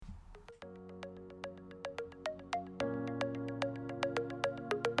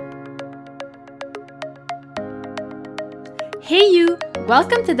Hey you!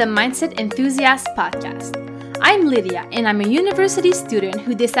 Welcome to the Mindset Enthusiast podcast. I'm Lydia and I'm a university student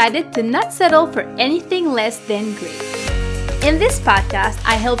who decided to not settle for anything less than great. In this podcast,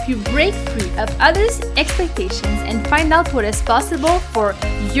 I help you break free of others' expectations and find out what is possible for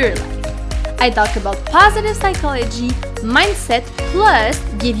your life. I talk about positive psychology, mindset, plus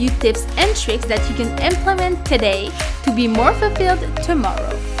give you tips and tricks that you can implement today to be more fulfilled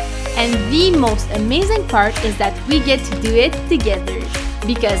tomorrow. And the most amazing part is that we get to do it together.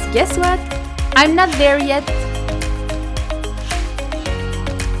 Because guess what? I'm not there yet.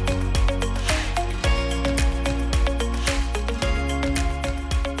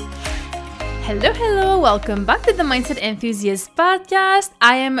 Hello, welcome back to the Mindset Enthusiast podcast.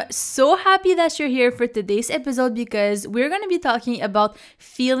 I am so happy that you're here for today's episode because we're going to be talking about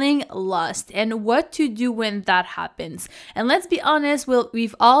feeling lost and what to do when that happens. And let's be honest,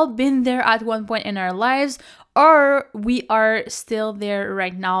 we've all been there at one point in our lives, or we are still there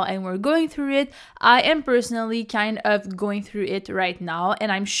right now and we're going through it. I am personally kind of going through it right now, and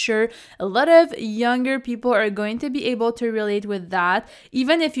I'm sure a lot of younger people are going to be able to relate with that.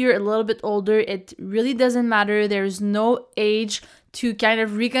 Even if you're a little bit older, it really doesn't matter. There's no age to kind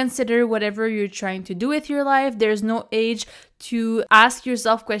of reconsider whatever you're trying to do with your life. There's no age to ask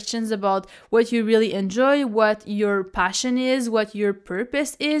yourself questions about what you really enjoy, what your passion is, what your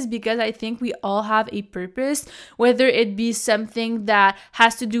purpose is, because I think we all have a purpose, whether it be something that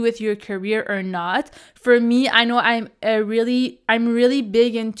has to do with your career or not. For me, I know I'm really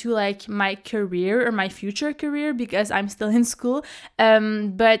big into like my career or my future career because I'm still in school.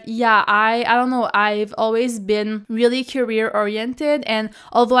 But yeah, I don't know. I've always been really career oriented, and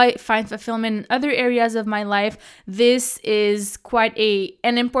although I find fulfillment in other areas of my life, this is quite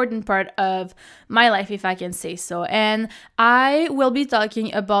an important part of my life, if I can say so. And I will be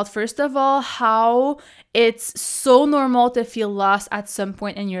talking about, first of all, how it's so normal to feel lost at some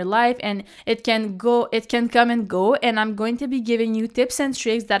point in your life, and it can come and go. And I'm going to be giving you tips and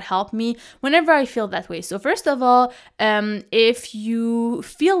tricks that help me whenever I feel that way. So first of all, if you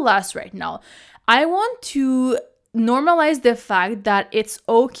feel lost right now, I want to normalize the fact that it's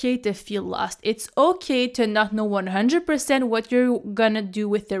okay to feel lost. It's okay to not know 100% what you're gonna do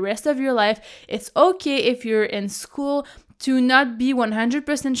with the rest of your life. It's okay if you're in school to not be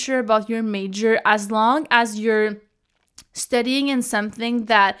 100% sure about your major, as long as you're studying in something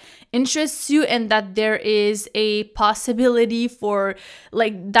that interests you and that there is a possibility for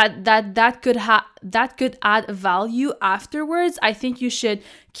like that could add value afterwards. I think you should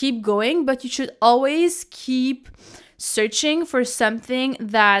keep going, but you should always keep searching for something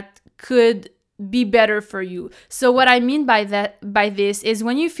that could be better for you. So what I mean by this is,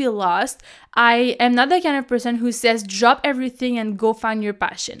 when you feel lost, I am not the kind of person who says drop everything and go find your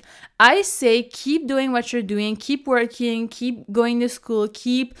passion. I say keep doing what you're doing, keep working, keep going to school,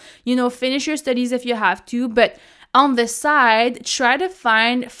 keep, finish your studies if you have to, but on the side, try to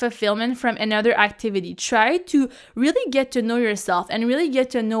find fulfillment from another activity. Try to really get to know yourself and really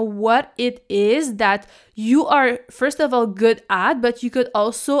get to know what it is that you are, first of all, good at, but you could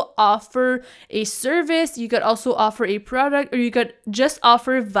also offer a service, you could also offer a product, or you could just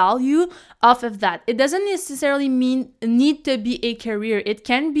offer value off of that. It doesn't necessarily need to be a career. It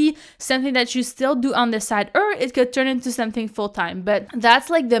can be something that you still do on the side, or it could turn into something full-time. But that's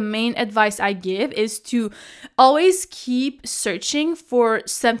like the main advice I give, is to always keep searching for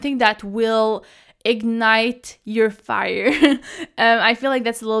something that will ignite your fire. I feel like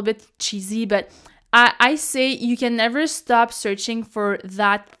that's a little bit cheesy, but I say you can never stop searching for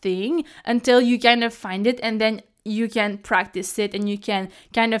that thing until you kind of find it, and then you can practice it and you can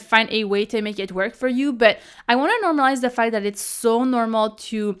kind of find a way to make it work for you. But I want to normalize the fact that it's so normal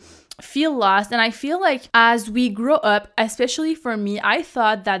to feel lost. And I feel like as we grow up, especially for me, I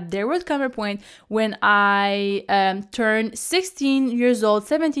thought that there would come a point when I turned 16 years old,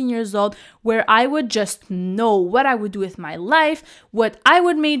 17 years old, where I would just know what I would do with my life, what I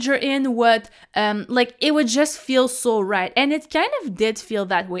would major in, it would just feel so right. And it kind of did feel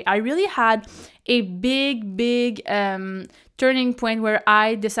that way. I really had a big turning point where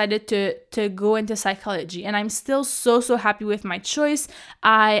I decided to go into psychology, and I'm still so happy with my choice.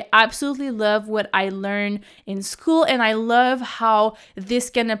 I absolutely love what I learned in school, and I love how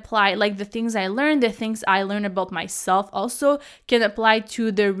this can apply, like the things I learned about myself also can apply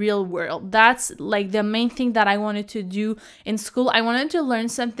to the real world. That's like the main thing that I wanted to do in school. I wanted to learn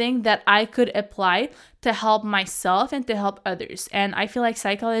something that I could apply to help myself and to help others. And I feel like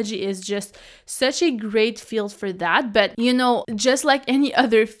psychology is just such a great field for that. But, just like any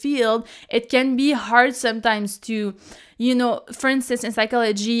other field, it can be hard sometimes to, for instance, in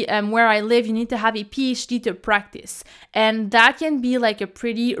psychology, where I live, you need to have a PhD to practice. And that can be like a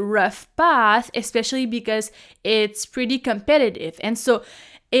pretty rough path, especially because it's pretty competitive. And so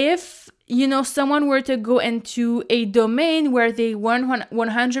if someone were to go into a domain where they weren't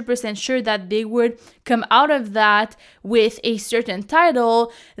 100% sure that they would come out of that with a certain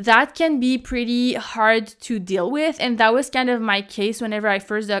title, that can be pretty hard to deal with. And that was kind of my case whenever I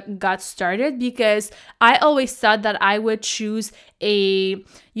first got started, because I always thought that I would choose a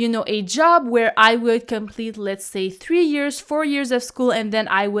job where I would complete, let's say, 3 years, 4 years of school, and then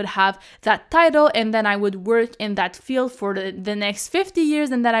I would have that title, and then I would work in that field for the next 50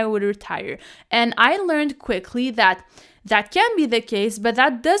 years, and then I would retire. And I learned quickly that can be the case, but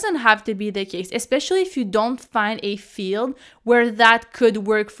that doesn't have to be the case, especially if you don't find a field where that could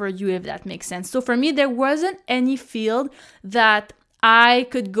work for you, if that makes sense. So for me, there wasn't any field that I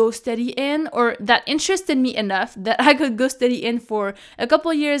could go study in, or that interested me enough that I could go study in for a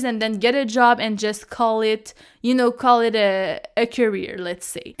couple years and then get a job and just call it a career, let's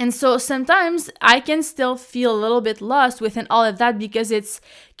say. And so sometimes I can still feel a little bit lost within all of that because it's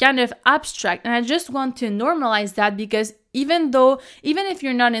kind of abstract. And I just want to normalize that, because even if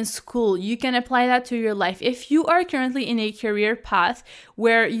you're not in school, you can apply that to your life. If you are currently in a career path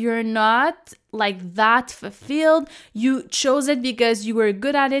where you're not like that fulfilled, you chose it because you were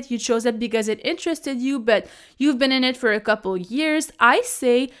good at it, you chose it because it interested you, but you've been in it for a couple years, I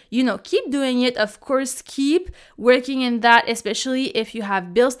say, keep doing it. Of course, keep working in that, especially if you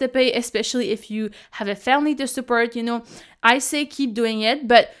have bills to pay, especially if you have a family to support. I say keep doing it,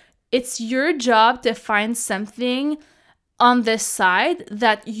 but it's your job to find something on the side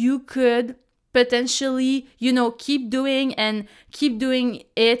that you could potentially, keep doing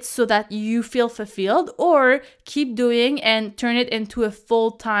it so that you feel fulfilled, or keep doing and turn it into a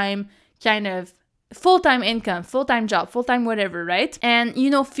full-time income, full-time job, full-time whatever, right? And,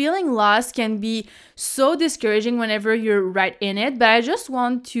 feeling lost can be so discouraging whenever you're right in it, but I just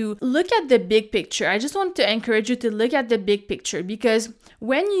want to look at the big picture. I just want to encourage you to look at the big picture, because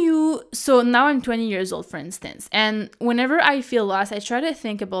so now I'm 20 years old, for instance, and whenever I feel lost, I try to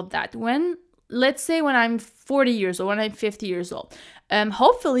think about that. Let's say when I'm 40 years old, when I'm 50 years old,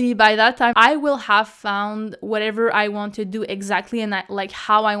 hopefully by that time, I will have found whatever I want to do exactly, and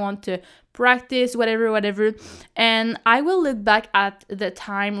how I want to practice, whatever. And I will look back at the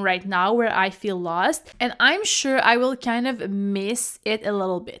time right now where I feel lost, and I'm sure I will kind of miss it a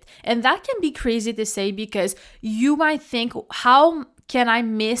little bit. And that can be crazy to say, because you might think, how can I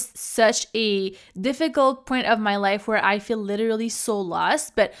miss such a difficult point of my life where I feel literally so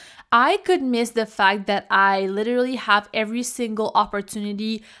lost? But I could miss the fact that I literally have every single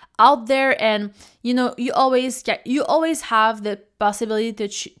opportunity out there, and you always have the possibility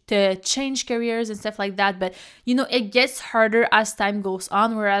to change careers and stuff like that, but it gets harder as time goes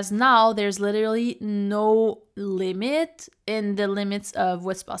on, whereas now there's literally no limit in the limits of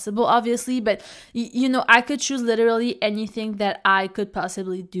what's possible, obviously, but I could choose literally anything that I could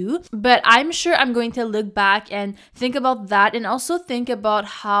possibly do. But I'm sure I'm going to look back and think about that, and also think about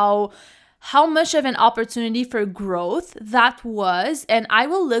how much of an opportunity for growth that was. And I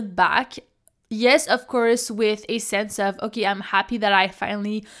will look back, yes, of course, with a sense of, okay, I'm happy that I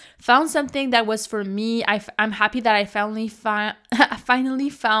finally found something that was for me. I'm happy that I finally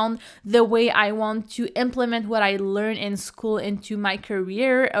found the way I want to implement what I learned in school into my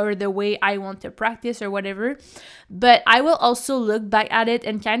career, or the way I want to practice, or whatever. But I will also look back at it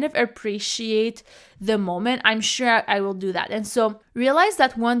and kind of appreciate the moment. I'm sure I will do that. And so realize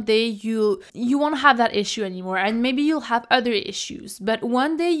that one day you won't have that issue anymore, and maybe you'll have other issues, but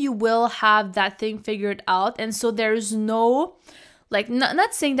one day you will have that thing figured out. And so there's no,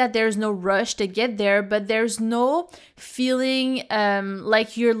 not saying that there's no rush to get there, but there's no feeling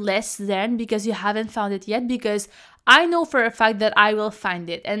like you're less than because you haven't found it yet, because I know for a fact that I will find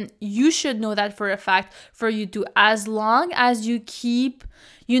it, and you should know that for a fact for you too. As long as you keep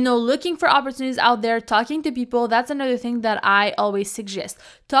looking for opportunities out there, talking to people. That's another thing that I always suggest.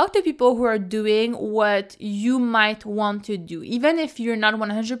 Talk to people who are doing what you might want to do. Even if you're not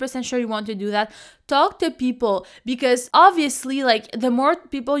 100% sure you want to do that, talk to people, because obviously, the more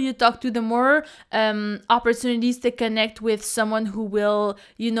people you talk to, the more opportunities to connect with someone who will,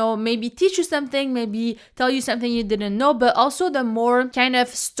 maybe teach you something, maybe tell you something you didn't know, but also the more kind of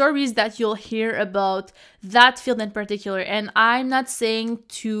stories that you'll hear about that field in particular. And I'm not saying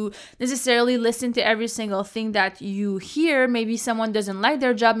to necessarily listen to every single thing that you hear. Maybe someone doesn't like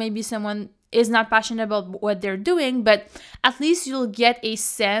their job, maybe someone is not passionate about what they're doing, but at least you'll get a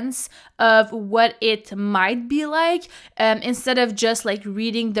sense of what it might be like, instead of just like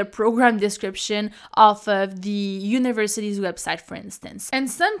reading the program description off of the university's website, for instance. And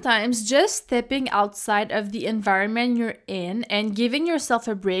sometimes just stepping outside of the environment you're in and giving yourself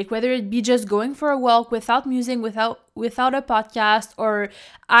a break, whether it be just going for a walk without music, without a podcast, or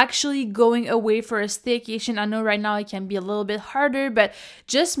actually going away for a staycation. I know right now it can be a little bit harder, but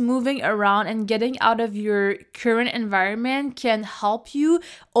just moving around and getting out of your current environment can help you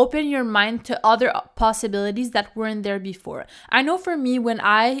open your mind to other possibilities that weren't there before. I know for me, when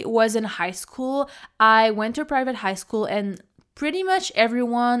I was in high school, I went to a private high school, and pretty much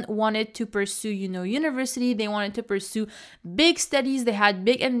everyone wanted to pursue, university. They wanted to pursue big studies. They had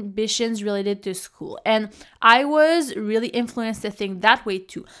big ambitions related to school. And I was really influenced to think that way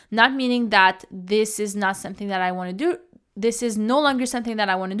too. Not meaning that this is not something that I want to do. This is no longer something that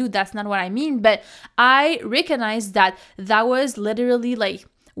I want to do. That's not what I mean. But I recognized that was literally like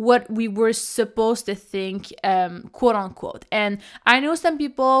what we were supposed to think, quote unquote. And I know some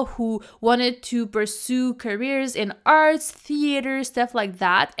people who wanted to pursue careers in arts, theater, stuff like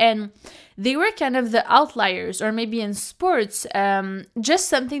that, and they were kind of the outliers. Or maybe in sports, just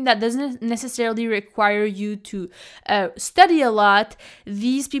something that doesn't necessarily require you to study a lot.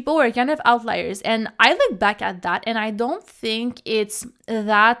 These people were kind of outliers, and I look back at that and I don't think it's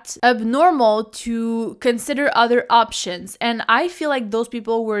that abnormal to consider other options. And I feel like those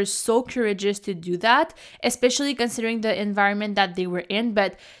people were so courageous to do that, especially considering the environment that they were in.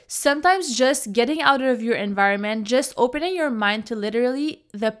 But sometimes just getting out of your environment, just opening your mind to literally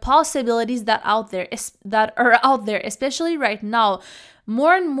the possibilities that are out there, especially right now.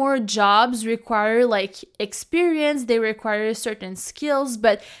 More and more jobs require like experience, they require certain skills,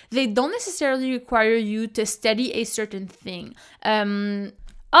 but they don't necessarily require you to study a certain thing.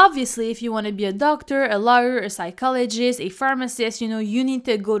 Obviously, if you want to be a doctor, a lawyer, a psychologist, a pharmacist, you need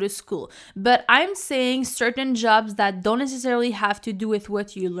to go to school. But I'm saying certain jobs that don't necessarily have to do with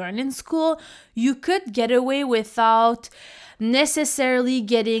what you learn in school, you could get away without necessarily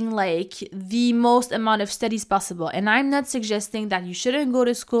getting like the most amount of studies possible. And I'm not suggesting that you shouldn't go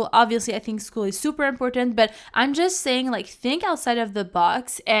to school. Obviously, I think school is super important, but I'm just saying like think outside of the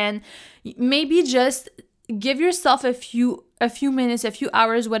box and maybe just give yourself a few minutes, a few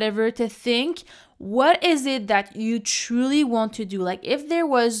hours, whatever, to think, what is it that you truly want to do? Like if there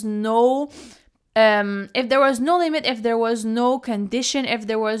was no limit, if there was no condition, if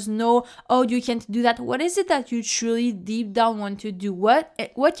there was no, oh, you can't do that, what is it that you truly deep down want to do? What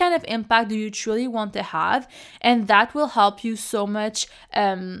kind of impact do you truly want to have? And that will help you so much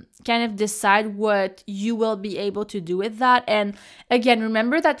kind of decide what you will be able to do with that. And again,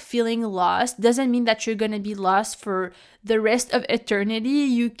 remember that feeling lost doesn't mean that you're going to be lost for the rest of eternity.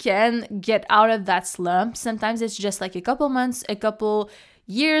 You can get out of that slump. Sometimes it's just like a couple months, a couple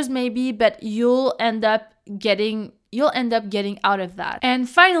years maybe, but you'll end up getting out of that. And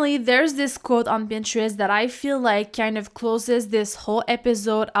finally, there's this quote on Pinterest that I feel like kind of closes this whole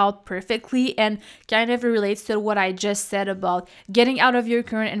episode out perfectly and kind of relates to what I just said about getting out of your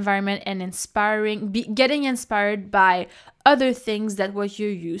current environment and getting inspired by other things that what you're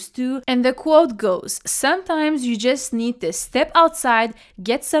used to. And the quote goes, sometimes you just need to step outside,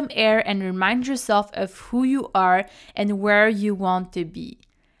 get some air, and remind yourself of who you are and where you want to be.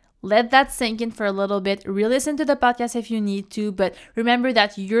 Let that sink in for a little bit. Re-listen to the podcast if you need to, but remember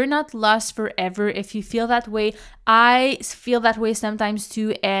that you're not lost forever. If you feel that way, I feel that way sometimes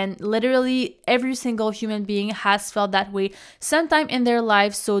too, and literally every single human being has felt that way sometime in their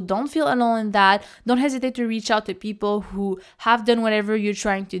life, so don't feel alone in that. Don't hesitate to reach out to people who have done whatever you're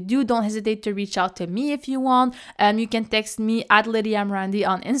trying to do. Don't hesitate to reach out to me if you want. You can text me at Lydia Amrandi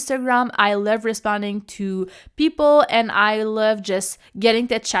on Instagram. I love responding to people, and I love just getting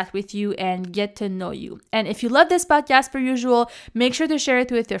to chat with you and get to know you. And if you love this podcast per usual, make sure to share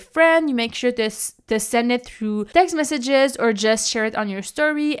it with a friend. You make sure to send it through text messages or just share it on your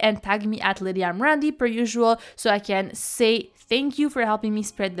story and tag me at Lydia Amrandi per usual so I can say thank you for helping me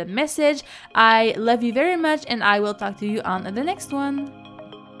spread the message. I love you very much, and I will talk to you on the next one.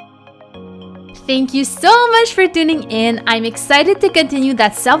 Thank you so much for tuning in. I'm excited to continue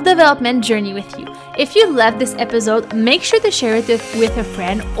that self-development journey with you. If you loved this episode, make sure to share it with a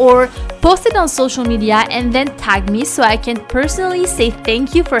friend or post it on social media and then tag me so I can personally say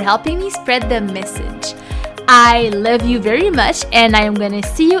thank you for helping me spread the message. I love you very much, and I am going to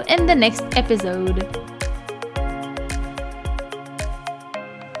see you in the next episode.